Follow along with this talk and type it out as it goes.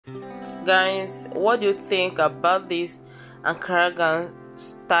Guys, what do you think about this Ankara gown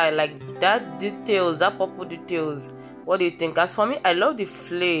style? Like that details, that purple details, what do you think? As for me, I love the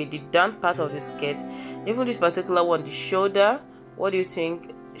flare, the down part of the skirt, even this particular one, the shoulder. What do you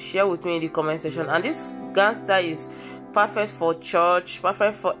think? Share with me in the comment section. And this gown style is perfect for church,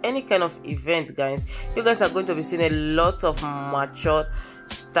 perfect for any kind of event. Guys, you guys are going to be seeing a lot of mature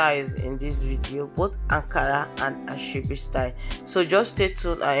styles in this video, both Ankara and Asoebi style. So just stay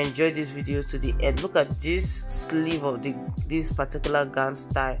tuned and enjoy this video to the end. Look at this sleeve of this particular gown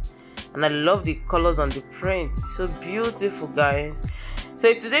style, and I love the colors on the print. It's so beautiful, guys. So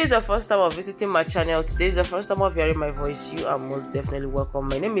if today is your first time of visiting my channel, today is the first time of hearing my voice, you are most definitely welcome.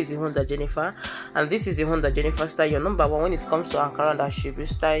 My name is Ihunda Jennifer, and this is Ihunda Jennifer style, your number one when it comes to Ankara and Asoebi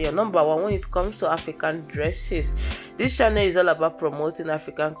style, your number one when it comes to African dresses. This channel is all about promoting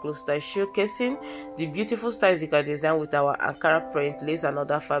African clothes style, showcasing the beautiful styles you can design with our Ankara print, lace and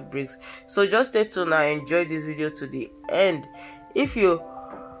other fabrics. So just stay tuned and enjoy this video to the end. If you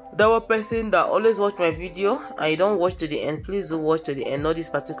that one person that always watch my video and you don't watch to the end, please do watch to the end, not this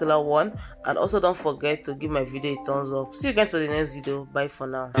particular one. And also don't forget to give my video a thumbs up. See you again to the next video. Bye for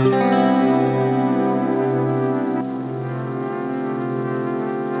now.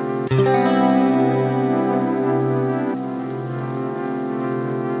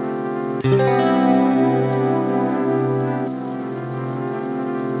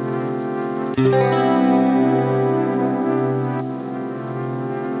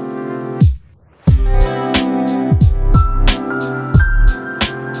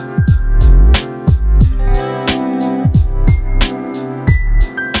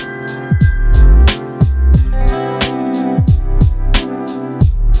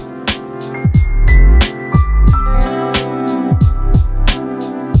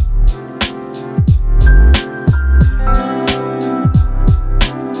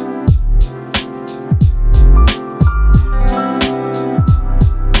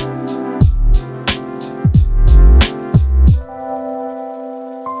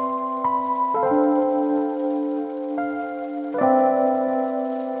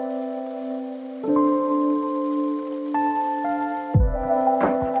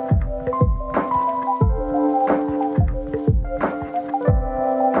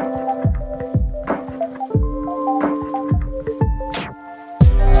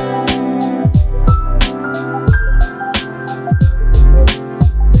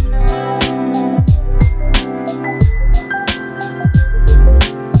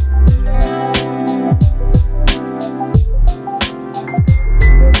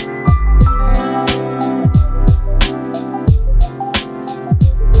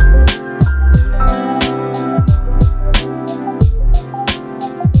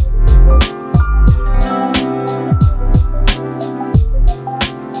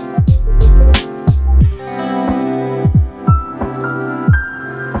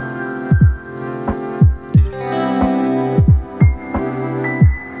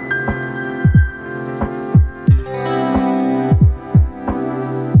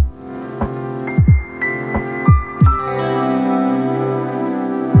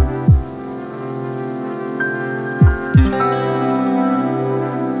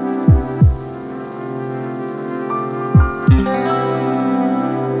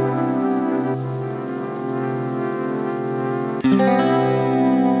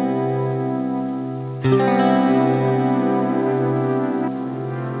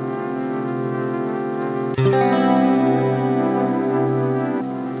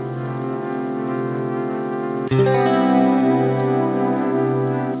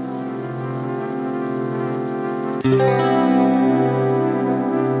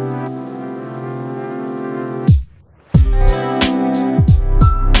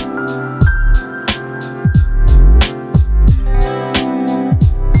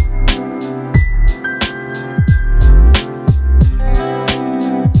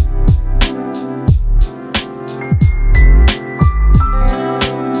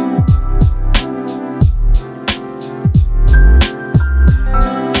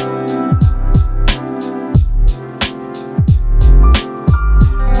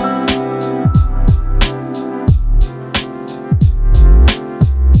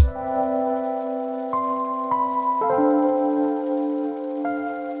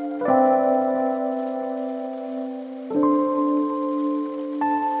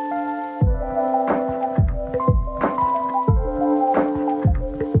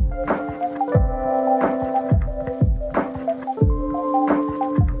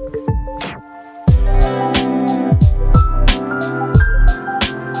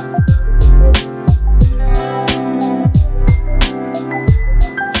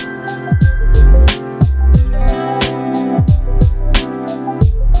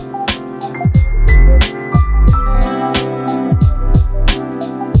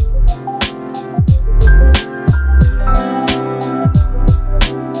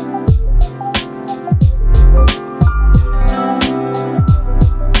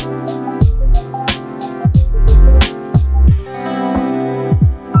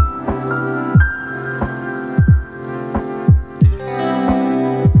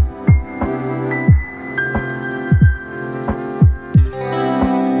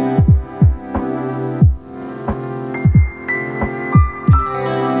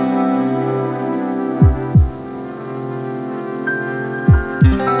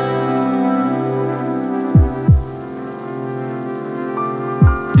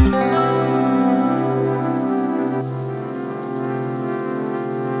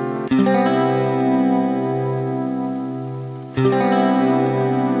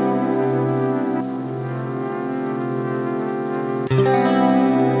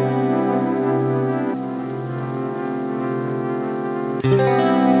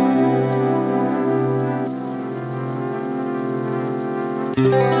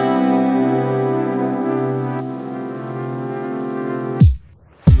 you.